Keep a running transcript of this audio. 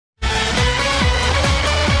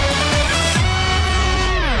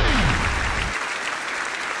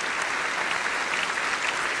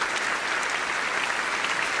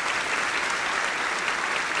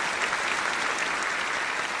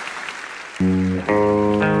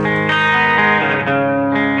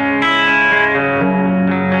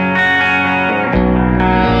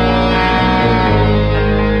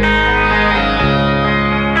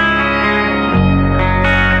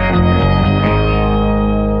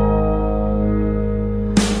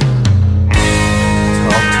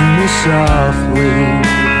softly.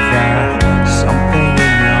 There's something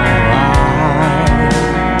in your eyes.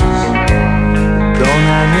 Don't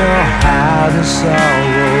hang your head in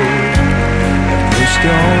sorrow, and please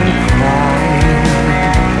don't cry.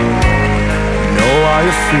 Know how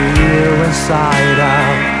you feel inside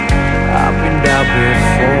out. I've been there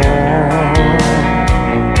before.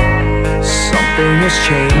 Something is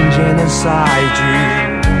changing inside you.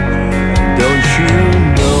 Don't you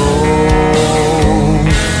know?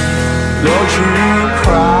 Don't you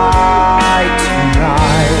cry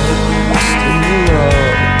tonight. I still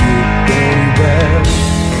love you, baby.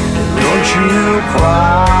 Don't you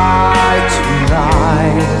cry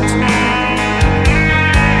tonight.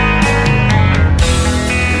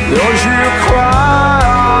 Don't you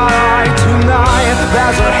cry tonight.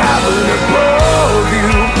 There's a heaven above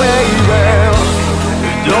you, baby.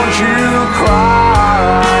 Don't you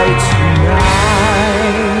cry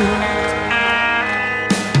tonight.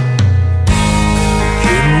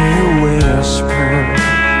 Give me a whisper,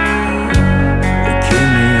 give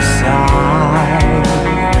me a sigh,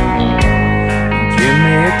 give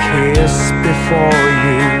me a kiss before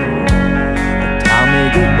you tell me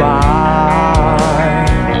goodbye.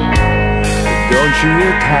 Don't you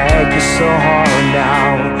take it so hard now,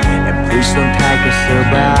 and please don't take it so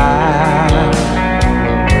bad.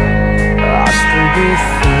 I'll still be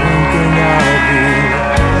thinking of you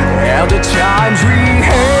all the times we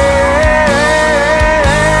had,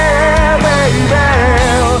 baby.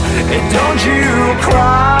 And don't you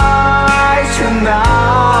cry tonight.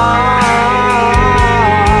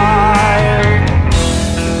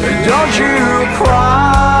 And don't you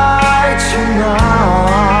cry tonight.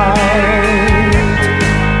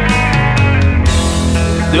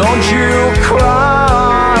 Don't you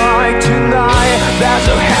cry tonight. There's a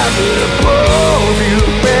heaven above you,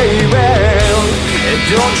 baby. And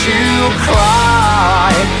don't you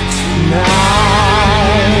cry tonight.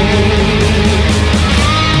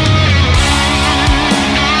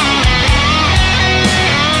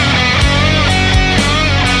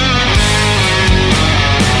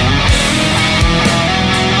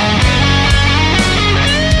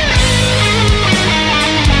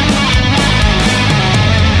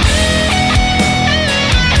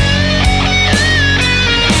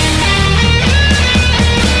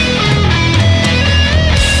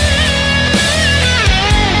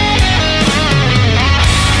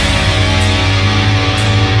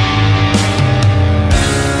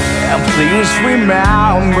 Please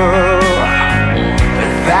remember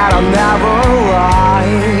that I never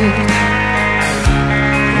lied.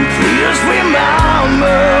 Please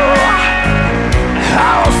remember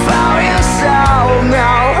how I found yourself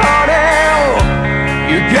now, honey.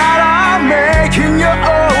 You gotta make it your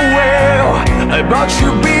own way, but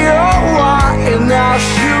you'll be alright now,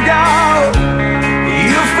 sugar.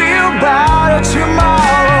 You feel better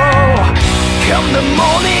tomorrow. Come the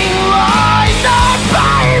morning light, now,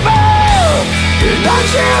 baby.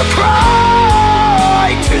 Don't you cry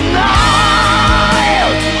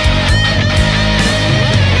tonight.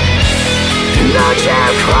 Don't you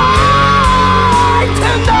cry.